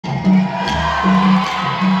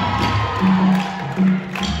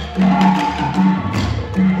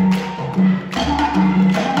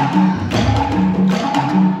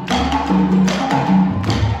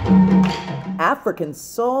African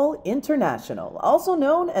Soul International, also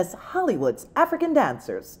known as Hollywood's African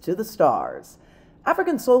Dancers to the Stars.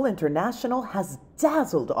 African Soul International has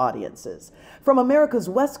dazzled audiences from America's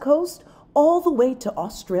West Coast all the way to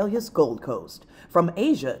Australia's Gold Coast, from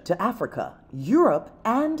Asia to Africa, Europe,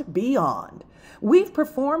 and beyond. We've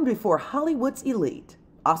performed before Hollywood's elite,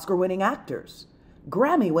 Oscar-winning actors,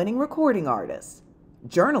 Grammy-winning recording artists,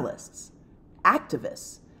 journalists,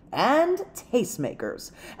 activists, and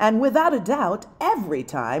tastemakers. And without a doubt, every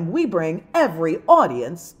time we bring every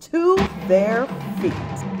audience to their feet.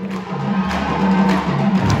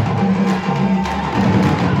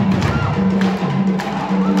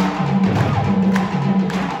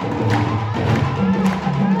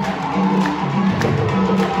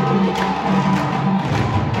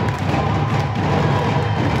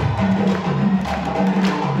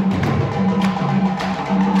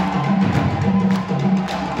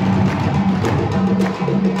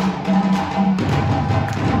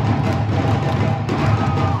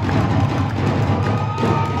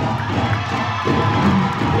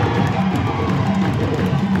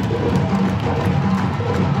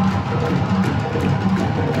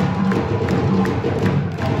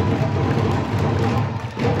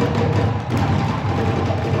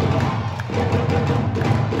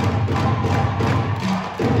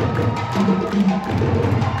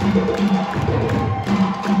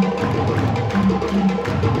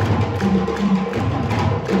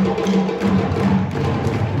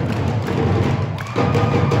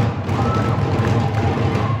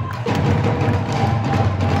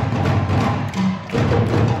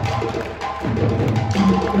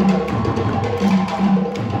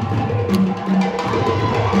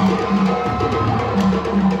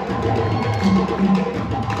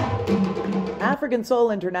 African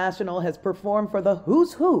Soul International has performed for the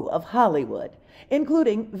who's who of Hollywood,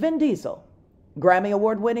 including Vin Diesel, Grammy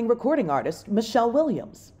Award-winning recording artist Michelle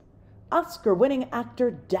Williams, Oscar-winning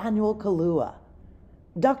actor Daniel Kaluuya,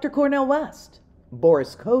 Dr. Cornel West,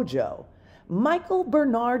 Boris Kodjoe, Michael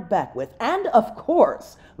Bernard Beckwith, and of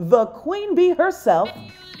course, the Queen Bee herself,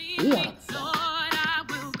 Beyonce.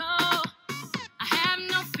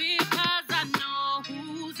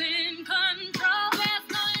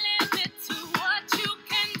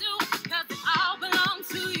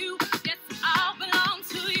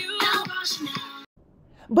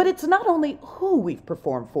 But it's not only who we've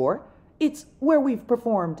performed for, it's where we've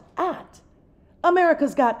performed at.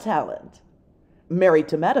 America's Got Talent, Married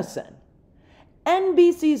to Medicine,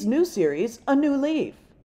 NBC's new series, A New Leaf.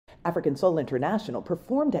 African Soul International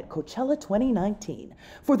performed at Coachella 2019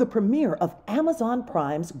 for the premiere of Amazon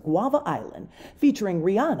Prime's Guava Island, featuring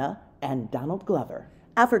Rihanna and Donald Glover.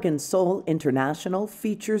 African Soul International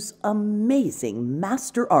features amazing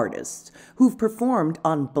master artists who've performed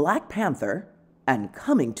on Black Panther and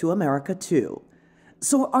Coming to America too.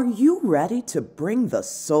 So are you ready to bring the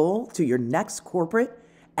soul to your next corporate,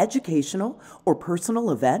 educational, or personal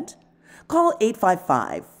event? Call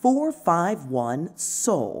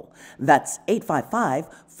 855-451-SOUL. That's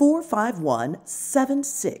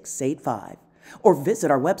 855-451-7685. Or visit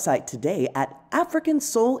our website today at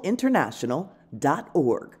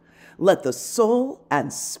africansoulinternational.org. Let the soul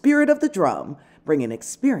and spirit of the drum bring an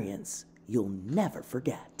experience you'll never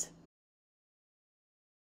forget.